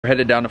We're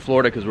headed down to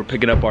Florida because we're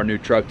picking up our new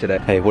truck today.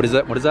 Hey, what is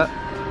that? What is that?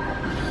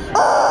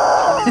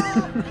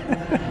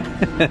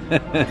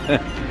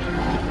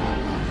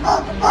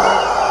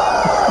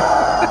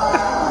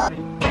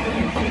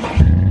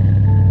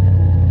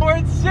 We're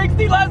at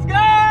 60, let's go!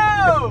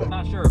 I'm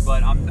not sure,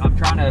 but I'm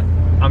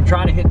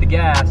trying to hit the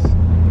gas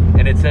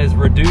and it says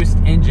reduced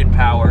engine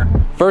power.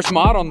 First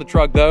mod on the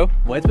truck though.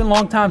 Well, it's been a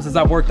long time since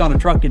I've worked on a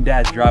truck in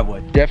Dad's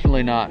driveway.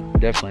 Definitely not,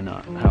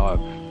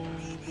 however.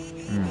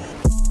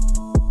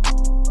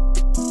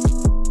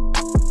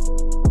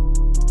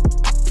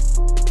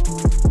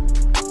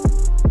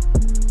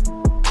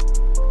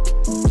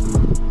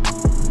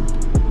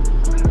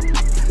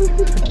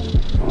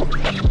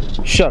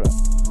 Shut up.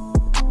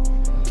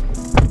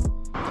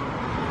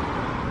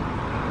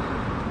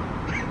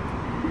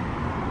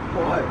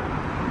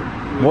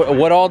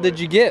 What all did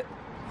you get?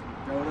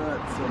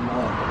 Donuts, some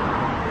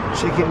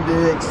chicken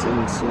dicks,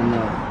 and some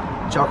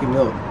chalky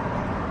milk.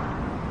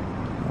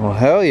 Well,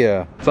 hell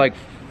yeah. It's like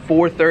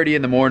 4:30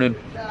 in the morning.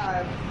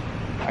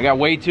 I got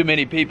way too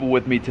many people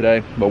with me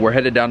today, but we're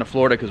headed down to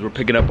Florida because we're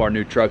picking up our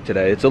new truck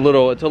today. It's a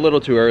little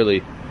too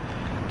early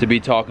to be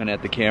talking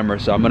at the camera,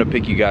 so I'm gonna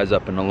pick you guys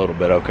up in a little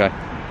bit, okay?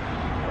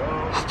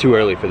 It's too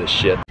early for this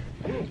shit.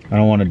 I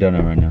don't want a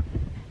donut right now.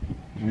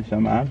 You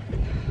so mad?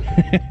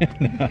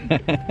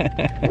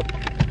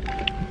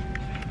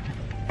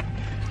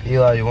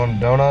 Eli, you want a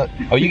donut?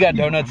 Oh, you got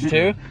donuts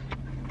too?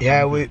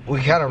 Yeah, we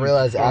kind of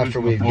realized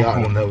after we'd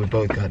gotten them that we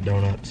both got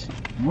donuts.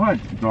 What?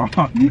 I'll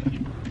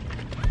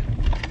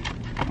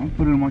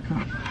put it in my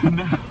car.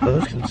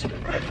 Those can sit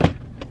right.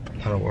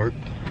 That'll work.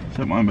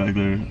 Set mine back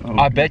there. Oh.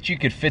 I bet you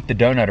could fit the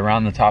donut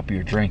around the top of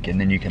your drink and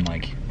then you can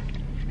like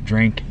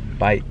drink,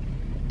 bite,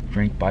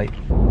 drink, bite.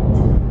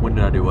 When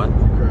did I do what?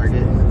 Crack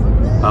it.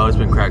 Oh, it's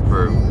been cracked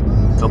for a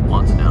couple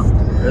months now.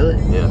 Really?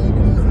 Yeah.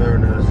 I've never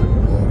noticed it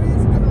before.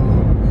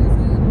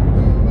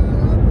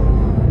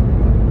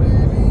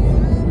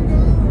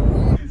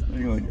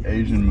 Like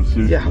Asian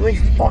masseuse. Yeah, how many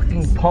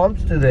fucking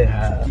pumps do they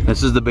have?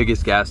 This is the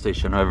biggest gas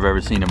station I've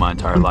ever seen in my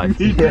entire life.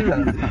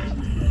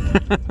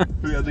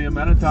 Yeah, the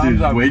amount of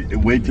times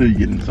wait till you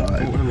get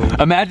inside.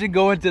 Imagine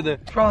going to the...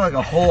 It's probably like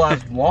a whole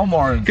ass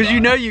Walmart. Because you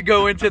know you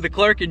go into the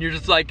clerk and you're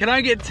just like, can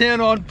I get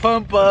 10 on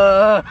pump?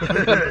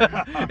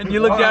 And you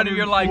look down and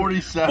you're like,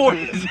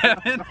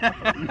 47.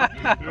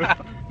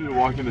 You're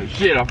walking in,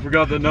 shit, I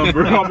forgot the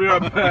number. I'll be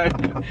right back.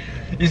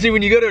 You see,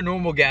 when you go to a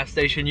normal gas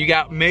station, you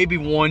got maybe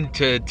 1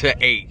 to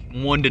 8,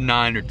 1 to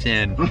 9 or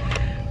 10.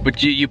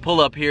 But you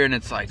pull up here and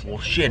it's like, well,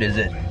 shit, is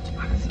it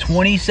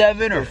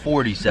 27 or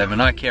 47?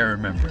 I can't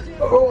remember.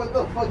 Oh, what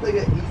the fuck they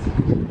got?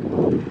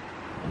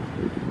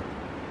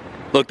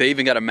 Look, they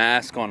even got a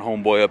mask on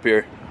homeboy up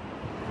here.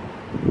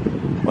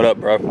 What up,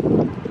 bro?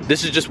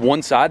 This is just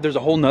one side? There's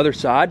a whole nother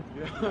side?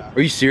 Yeah.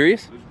 Are you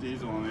serious? There's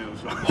diesel on the other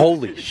side.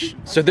 Holy sh!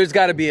 So there's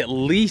got to be at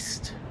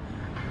least...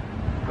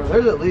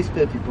 There's at least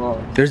 50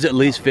 pumps. There's at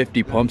least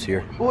 50 pumps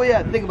here. Oh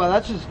yeah, think about it,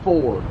 that's just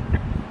 4.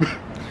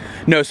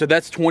 No, so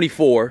that's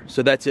 24.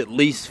 So that's at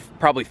least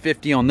probably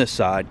 50 on this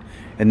side.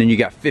 And then you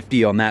got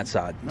 50 on that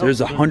side. No, there's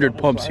 100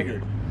 pumps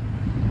here.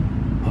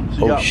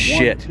 Oh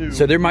shit.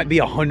 So there might be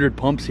 100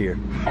 pumps here.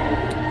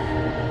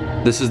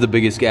 This is the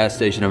biggest gas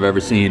station I've ever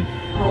seen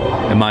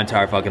in my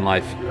entire fucking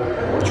life.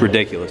 It's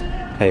ridiculous.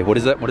 Hey, what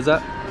is that? What is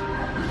that?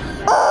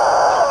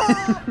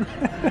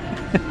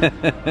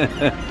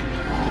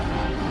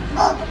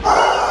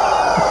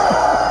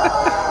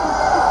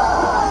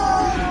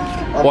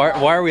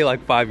 Why are we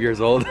like 5 years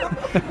old?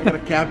 I got a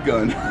cap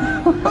gun.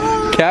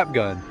 Cap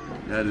gun?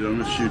 Yeah, dude, I'm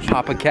gonna shoot you.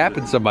 Pop a cap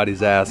in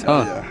somebody's ass,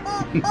 huh? Yeah.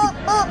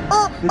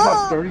 It's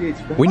about 38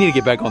 spots. We need to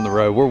get back on the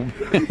road.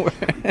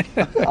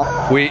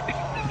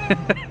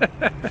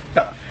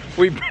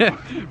 We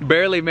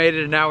barely made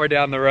it an hour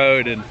down the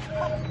road and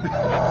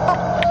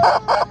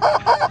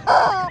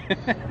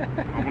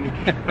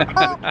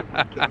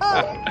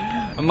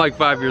I'm like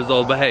 5 years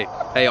old, but hey,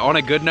 on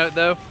a good note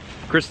though,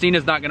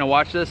 Christina's not gonna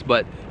watch this,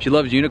 but she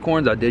loves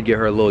unicorns. I did get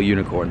her a little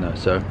unicorn though,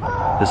 so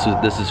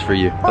this is for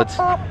you. Let's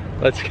All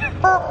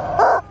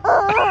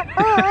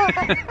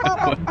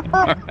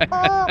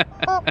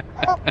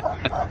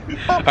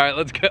right,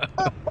 let's go.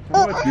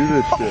 Let's do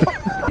this shit.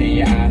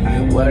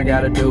 Yeah, what I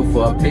gotta do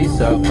for a piece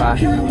of pie?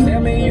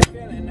 Tell me you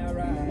feeling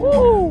alright.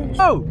 Woo!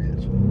 Oh!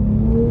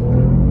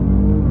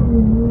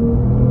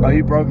 Oh,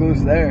 you broke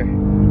loose there.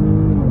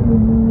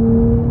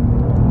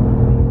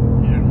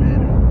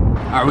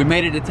 All right, we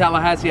made it to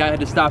Tallahassee. I had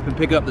to stop and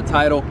pick up the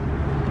title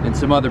and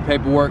some other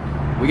paperwork.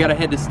 We gotta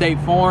head to State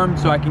Farm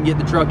so I can get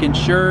the truck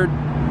insured.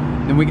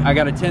 Then I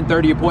got a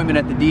 10:30 appointment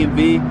at the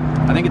DMV.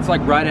 I think it's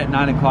like right at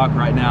 9 o'clock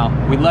right now.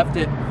 We left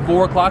at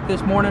 4 o'clock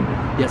this morning.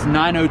 Yes,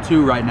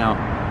 9:02 right now.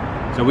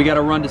 So we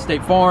gotta run to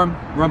State Farm,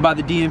 run by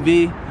the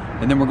DMV,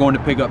 and then we're going to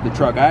pick up the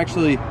truck.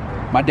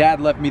 My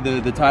dad left me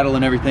the title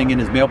and everything in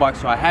his mailbox,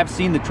 so I have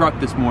seen the truck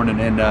this morning,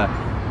 and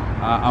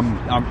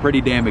I'm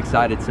pretty damn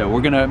excited. So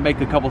we're gonna make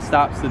a couple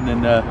stops and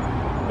then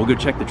we'll go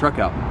check the truck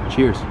out.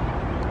 Cheers.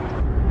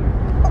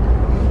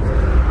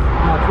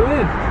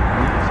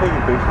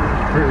 Taking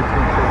pictures.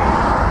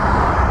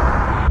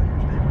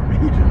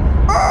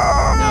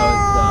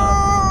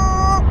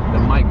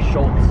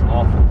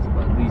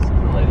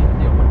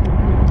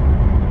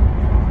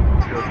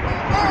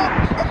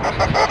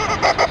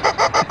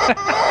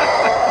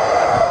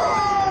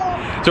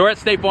 So we're at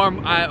State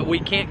Farm. We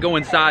can't go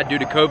inside due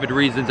to COVID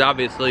reasons,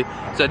 obviously.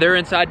 So they're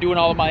inside doing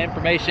all of my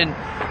information,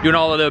 doing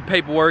all of the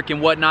paperwork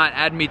and whatnot,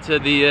 adding me to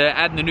the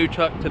adding the new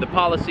truck to the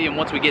policy. And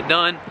once we get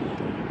done,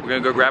 we're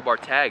gonna go grab our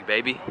tag,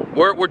 baby.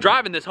 We're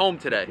driving this home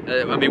today.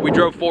 I mean, we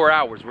drove 4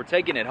 hours. We're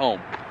taking it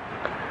home.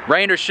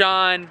 Rain or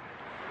shine.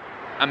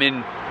 I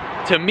mean,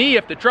 to me,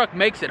 if the truck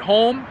makes it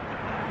home,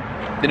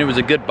 then it was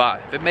a good buy.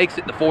 If it makes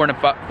it the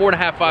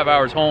 4.5, 5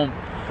 hours home,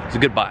 it's a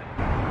good buy.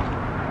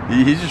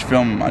 He's just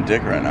filming my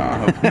dick right now, I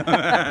hope.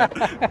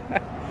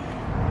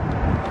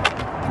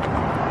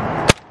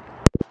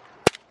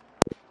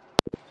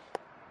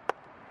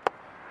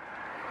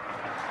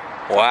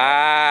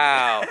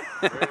 Wow.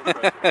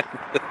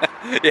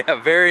 Yeah,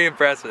 very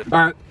impressive.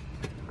 All right,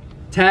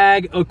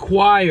 tag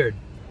acquired.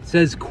 It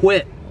says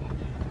quit.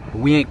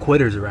 We ain't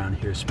quitters around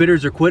here.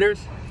 Spitters are quitters?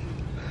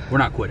 We're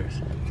not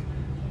quitters.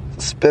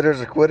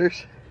 Spitters are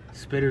quitters?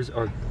 Spitters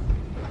are...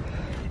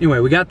 Anyway,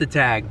 we got the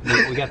tag.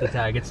 We got the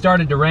tag. It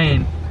started to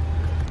rain.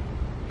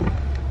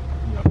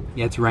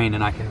 Yeah, it's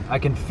raining. I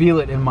can feel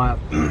it in my...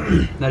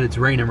 that it's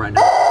raining right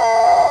now.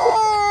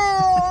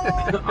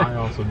 I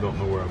also don't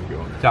know where I'm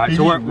going. All right,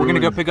 so we're gonna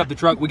go pick up the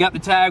truck. We got the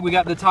tag, we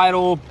got the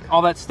title,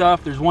 all that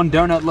stuff. There's one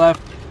donut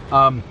left.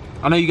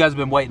 I know you guys have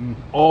been waiting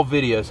all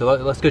video, so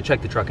let's go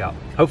check the truck out.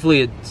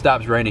 Hopefully it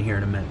stops raining here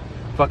in a minute.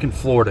 Fucking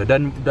Florida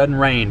doesn't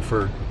rain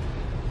for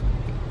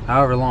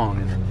however long,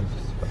 and then it's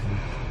just fucking...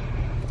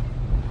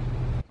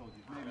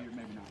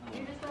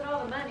 You just put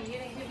all the money. You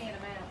didn't give me an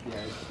amount.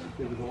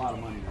 Yeah, it was a lot of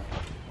money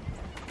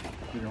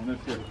though. You're on this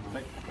here.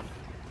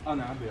 Oh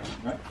no, I'll be all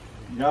right.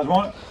 You guys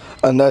want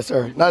it? No,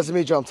 sir. Nice to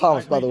meet you. I'm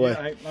Thomas, by the way.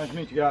 Hey, nice to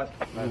meet you guys.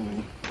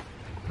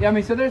 Yeah, I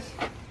mean, so there's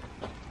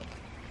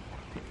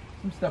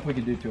some stuff we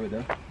could do to it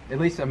though. At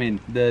least, I mean,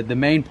 the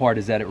main part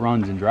is that it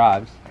runs and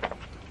drives.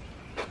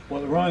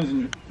 Well, it runs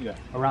and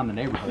Around the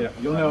neighborhood. yeah,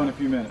 you'll know in a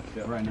few minutes.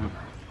 Yeah. Right now.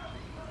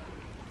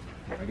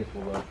 I guess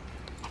we'll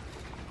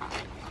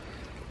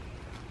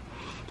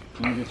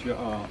Let me get you.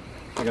 I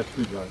got a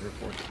screwdriver here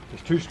for you.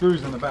 There's 2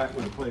 screws in the back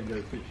where the plate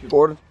goes.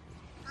 Gordon?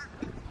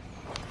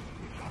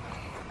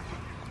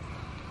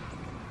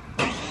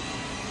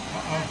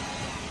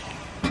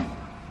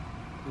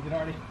 Is it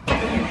already?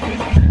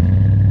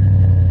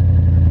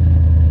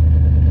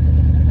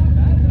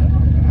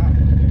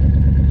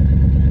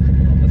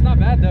 That's not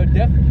bad though.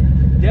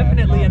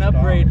 Definitely an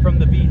upgrade from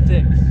the V6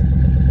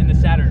 in the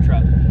Saturn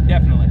truck.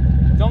 Definitely.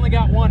 It's only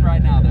got one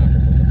right now though.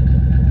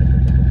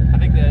 I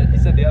think he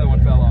said the other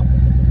one fell off.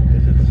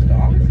 Is it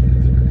stopped?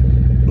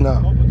 No.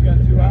 One's got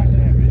 2 active.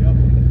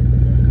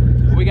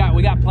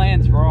 We got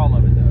plans for all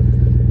of it though.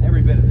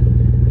 Every bit of it.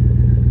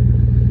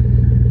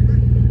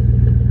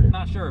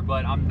 Not sure,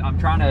 but I'm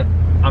trying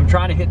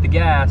to hit the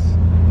gas,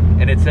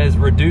 and it says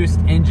reduced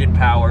engine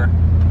power,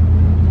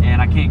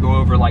 and I can't go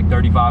over like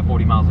 35,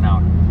 40 miles an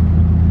hour.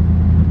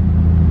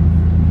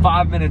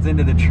 5 minutes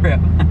into the trip.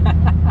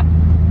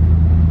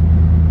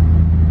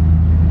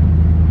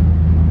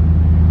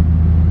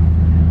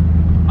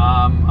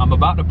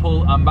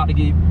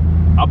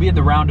 I'll be at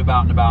the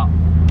roundabout in about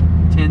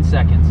 10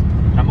 seconds.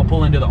 I'm gonna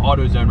pull into the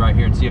auto zone right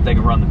here and see if they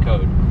can run the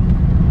code.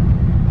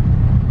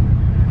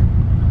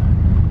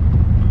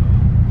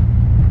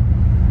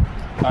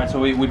 All right, so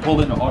we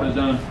pulled into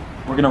AutoZone.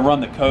 We're gonna run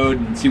the code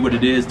and see what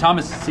it is.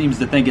 Thomas seems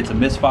to think it's a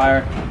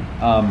misfire.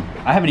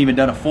 I haven't even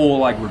done a full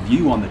like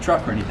review on the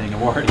truck or anything,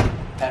 and we're already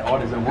at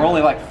AutoZone. We're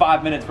only like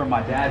 5 minutes from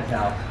my dad's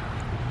house,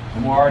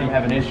 and we're already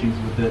having issues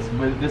with this.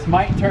 This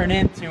might turn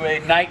into a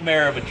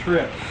nightmare of a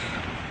trip.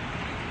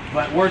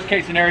 But worst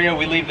case scenario,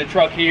 we leave the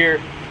truck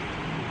here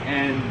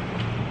and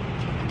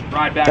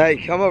ride back. Hey,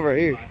 come over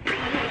here.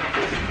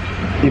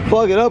 You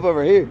plug it up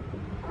over here.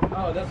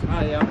 Oh, that's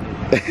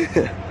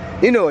yeah.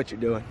 You know what you're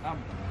doing.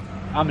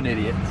 I'm an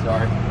idiot,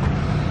 sorry.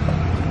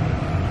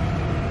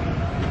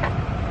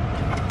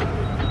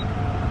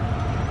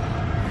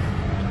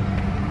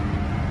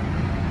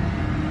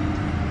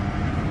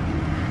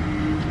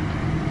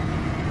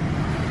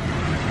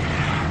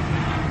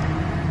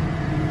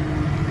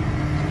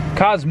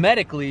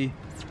 Cosmetically,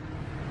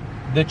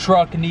 the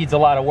truck needs a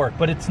lot of work,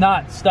 but it's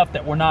not stuff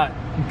that we're not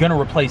gonna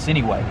replace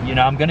anyway. You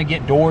know, I'm gonna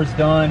get doors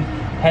done,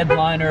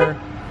 headliner,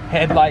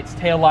 headlights,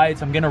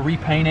 taillights. I'm gonna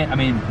repaint it. I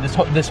mean,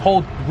 this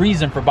whole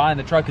reason for buying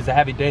the truck is to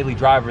have a daily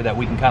driver that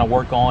we can kind of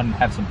work on and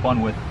have some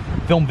fun with,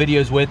 film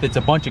videos with. It's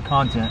a bunch of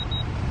content.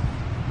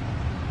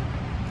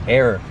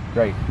 Error,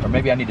 great. Or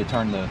maybe I need to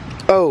turn the...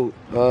 Oh,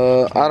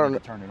 I don't know.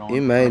 Turn it on.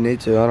 You may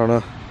need to, I don't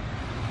know.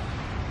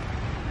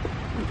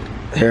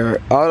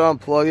 Here, I'll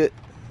unplug it.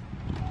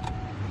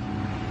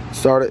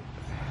 Start it.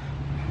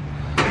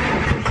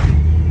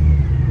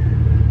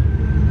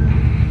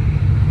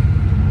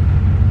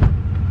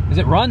 Because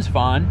it runs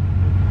fine.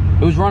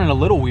 It was running a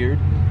little weird,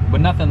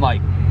 but nothing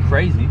like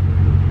crazy.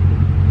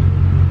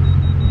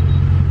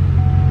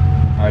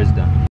 All right, it's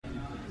done.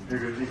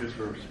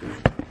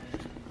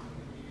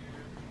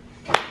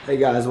 Hey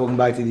guys, welcome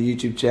back to the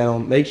YouTube channel.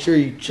 Make sure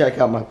you check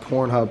out my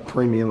Pornhub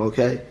Premium,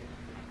 okay?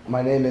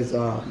 My name is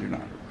You're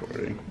not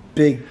recording.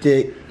 Big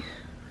Dick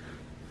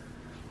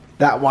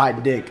That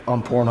Wide Dick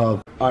on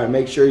Pornhub. All right,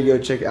 make sure you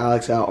go check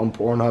Alex out on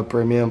Pornhub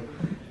Premium.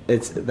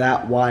 It's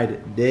That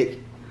Wide Dick.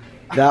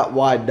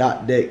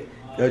 Thatwide.dick.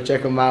 Go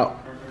check him out.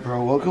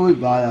 Bro, what can we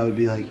buy that would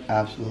be like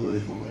absolutely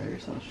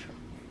hilarious on this truck?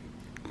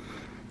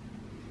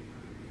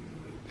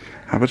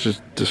 How about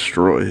just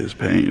destroy his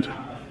paint?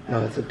 No,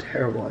 that's a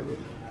terrible idea.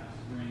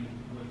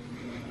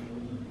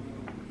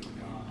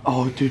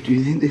 Oh, dude, do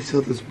you think they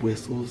sell those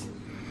whistles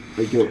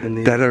that go in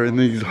the That are in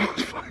the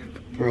exhaust pipe.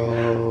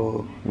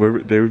 Bro.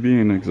 They would be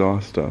in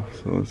exhaust stuff,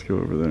 so let's go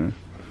over there.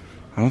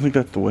 I don't think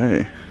that's the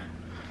way.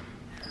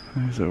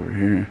 He's over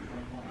here.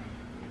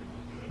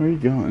 Where are you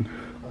going?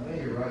 I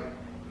think you're right.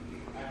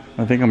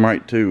 I think I'm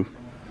right too.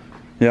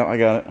 Yeah, I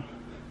got it.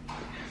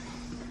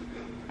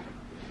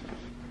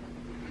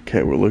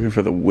 Okay, we're looking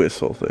for the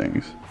whistle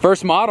things.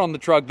 First mod on the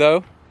truck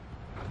though.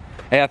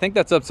 Hey, I think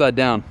that's upside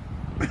down.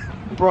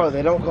 Bro,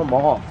 they don't come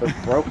off. They're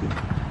broken.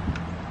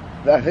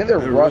 I think they're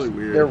really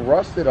weird. They're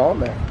rusted on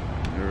there.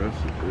 They're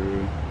rusted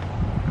through.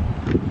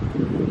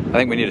 I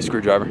think we need a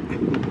screwdriver.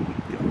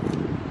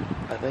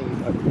 I think you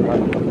might be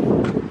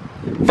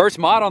right. First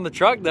mod on the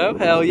truck though,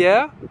 hell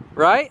yeah,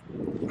 right?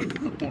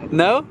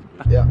 No?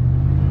 Yeah.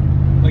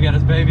 Look at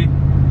us, baby.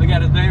 Look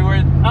at us, baby. We're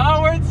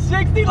at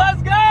 60,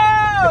 let's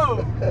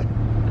go!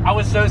 I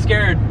was so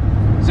scared.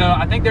 So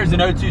I think there's an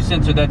O2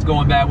 sensor that's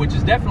going bad, which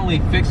is definitely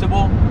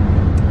fixable.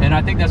 And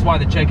I think that's why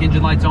the check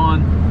engine light's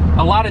on.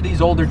 A lot of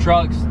these older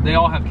trucks, they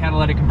all have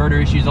catalytic converter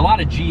issues. A lot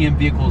of GM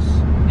vehicles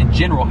in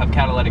general have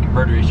catalytic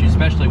converter issues,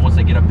 especially once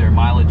they get up there in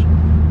mileage.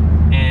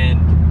 And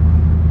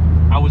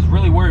I was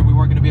really worried we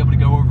weren't gonna be able to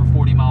go over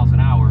 40 miles an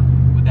hour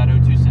with that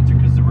O2 sensor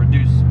because the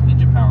reduced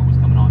engine power was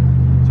coming on.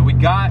 So we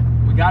got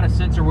a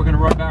sensor we're gonna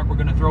run back, we're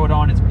gonna throw it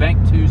on. It's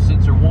bank 2,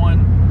 sensor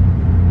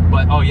 1.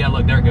 But oh yeah,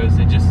 look, there it goes.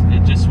 It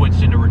just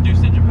switched into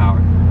reduced engine power.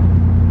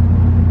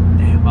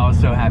 Damn, I was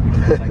so happy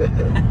for a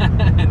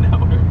second.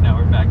 now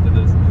we're back to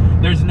this.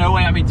 There's no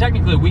way, I mean,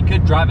 technically we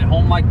could drive it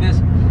home like this,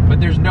 but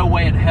there's no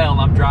way in hell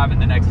I'm driving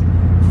the next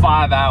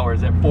 5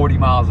 hours at 40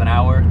 miles an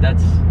hour.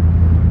 That's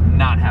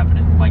not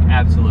happening, like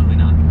absolutely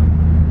not.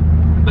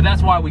 But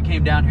that's why we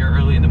came down here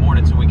early in the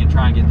morning so we can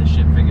try and get this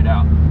shit figured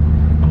out.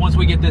 And once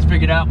we get this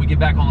figured out, we get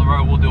back on the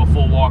road, we'll do a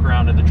full walk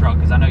around of the truck,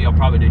 because I know y'all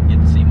probably didn't get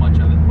to see much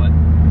of it, but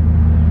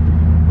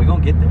we're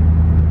gonna get there.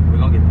 We're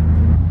gonna get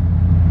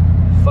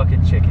there.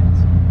 Fucking chickens.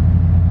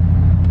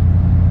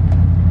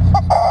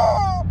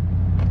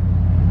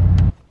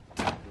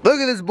 Look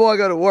at this boy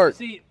go to work.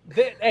 See,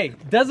 hey,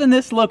 doesn't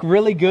this look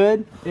really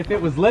good if it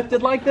was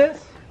lifted like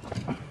this?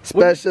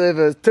 Especially if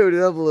it's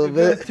tooted up a little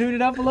bit. It's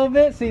tooted up a little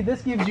bit. See,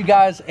 this gives you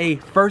guys a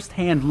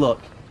first-hand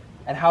look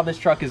at how this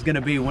truck is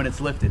gonna be when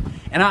it's lifted.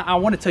 And I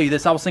wanna tell you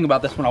this, I was thinking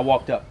about this when I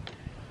walked up.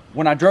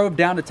 When I drove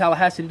down to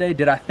Tallahassee today,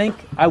 did I think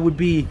I would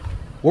be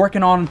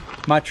working on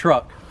my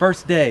truck,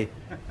 first day,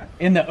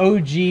 in the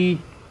OG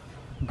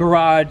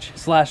garage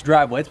 /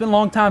 driveway? It's been a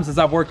long time since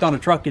I've worked on a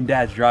truck in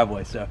Dad's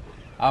driveway, so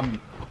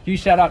huge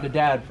shout out to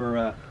Dad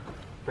for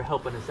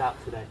helping us out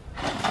today.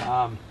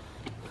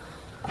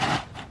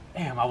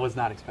 Damn, I was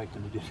not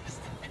expecting to do this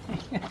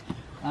today.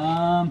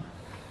 I'm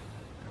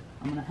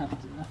gonna have to.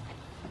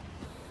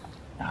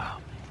 Oh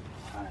man!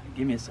 All right,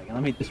 give me a second.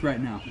 Let me this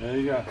right now. There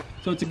you go.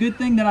 So it's a good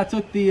thing that I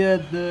took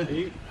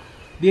the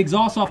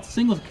exhaust off the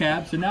singles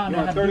cab. So now I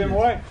know how to do this.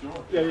 Away?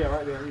 Yeah,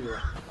 right there. You go.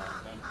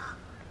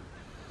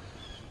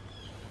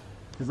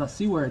 Because I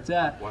see where it's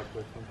at.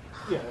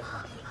 Yeah, that's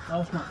fine.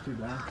 Oh, it's not too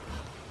bad.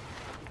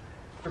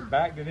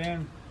 Backed it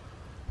in.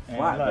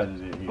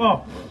 Flatbedded it here.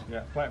 Oh,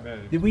 yeah,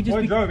 flatbedded. Did we just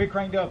We drove it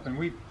cranked up and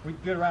we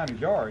get around his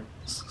yard.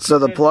 So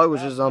the plug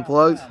was just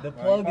unplugged? The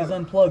plug is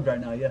unplugged right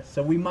now, yes.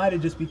 So we might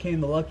have just became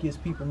the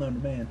luckiest people known to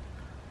man.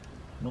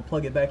 We'll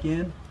plug it back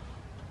in.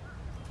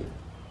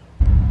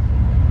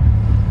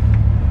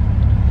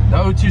 The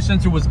O2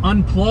 sensor was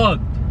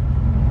unplugged.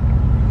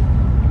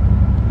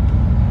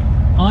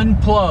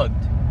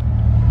 Unplugged.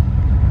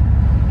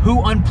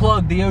 Who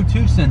unplugged the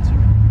O2 sensor?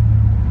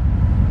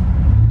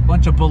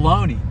 Bunch of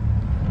baloney.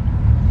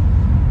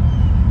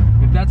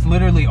 If that's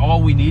literally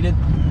all we needed,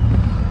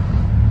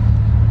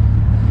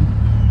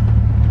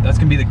 that's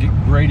gonna be the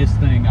greatest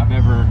thing I've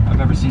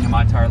ever seen in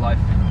my entire life.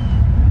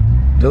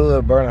 Do a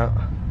little burnout.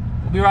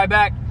 We'll be right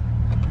back.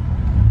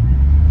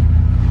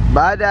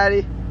 Bye,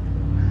 Daddy.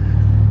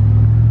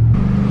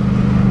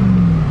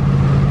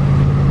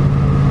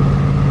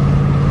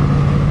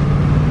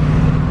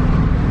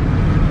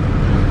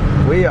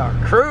 We are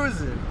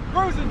cruising.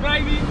 Cruising,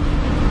 baby!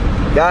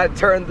 Gotta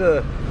turn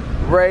the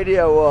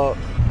radio up.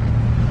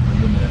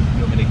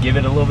 You want me to give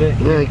it a little bit?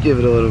 Yeah, give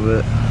it a little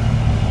bit.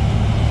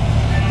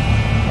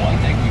 One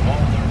thing we've all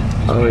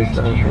learned Oh, this he's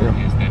past done year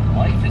here. is that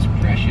life is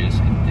precious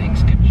and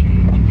things can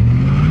change.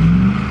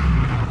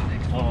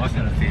 Oh, I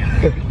got a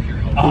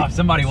feeling. Oh, if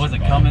somebody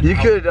wasn't coming. You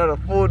could have done a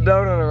full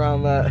donut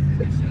around that.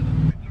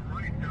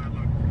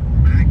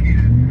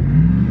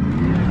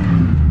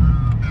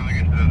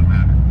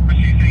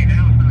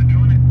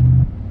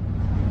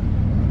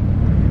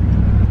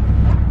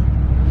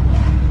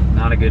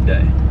 Not a good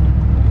day.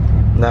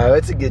 No,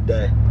 it's a good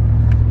day.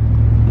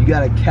 You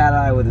got a cat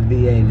eye with a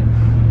V8 in it.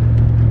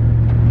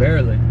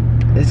 Barely.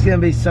 It's gonna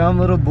be some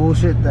little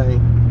bullshit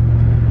thing,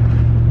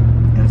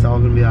 and it's all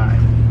gonna be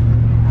alright.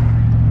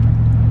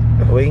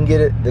 If we can get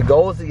it, the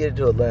goal is to get it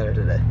to Atlanta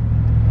today.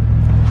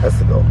 That's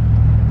the goal.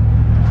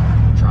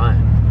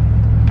 Trying.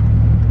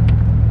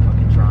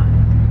 Fucking trying.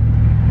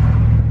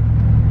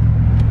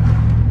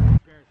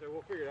 So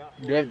we'll figure it out.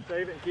 Yeah.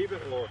 Save it and keep it,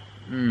 or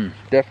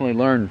Definitely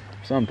learned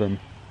something.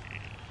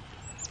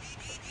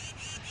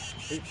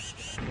 we'll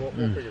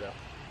figure it out.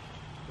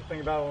 Just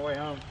think about it on the way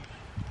home.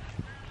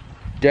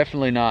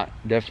 Definitely not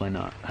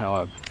how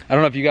I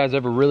don't know if you guys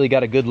ever really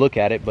got a good look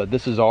at it, but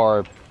this is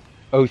our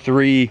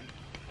 03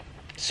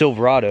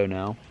 Silverado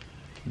now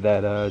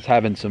that is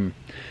having some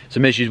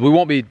issues. We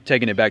won't be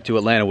taking it back to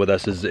Atlanta with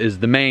us is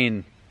the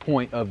main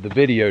point of the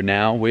video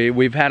now.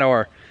 We've had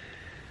our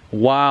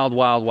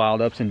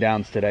wild ups and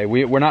downs today.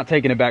 We're not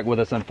taking it back with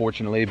us,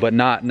 unfortunately, but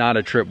not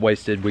a trip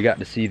wasted. We got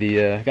to see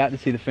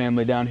the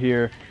family down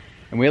here,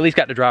 and we at least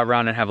got to drive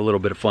around and have a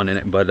little bit of fun in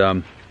it. But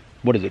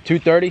what is it,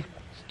 2:30?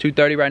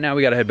 2:30 right now.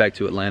 We got to head back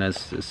to Atlanta.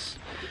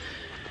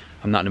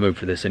 I'm not in the mood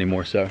for this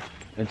anymore. So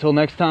until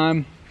next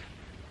time,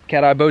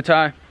 cat eye bow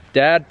tie.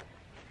 Dad,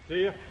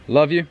 See ya.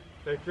 love you.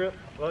 Safe trip.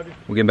 Love you.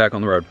 We're getting back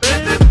on the road.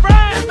 That's what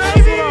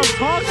I'm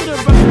talking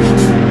about.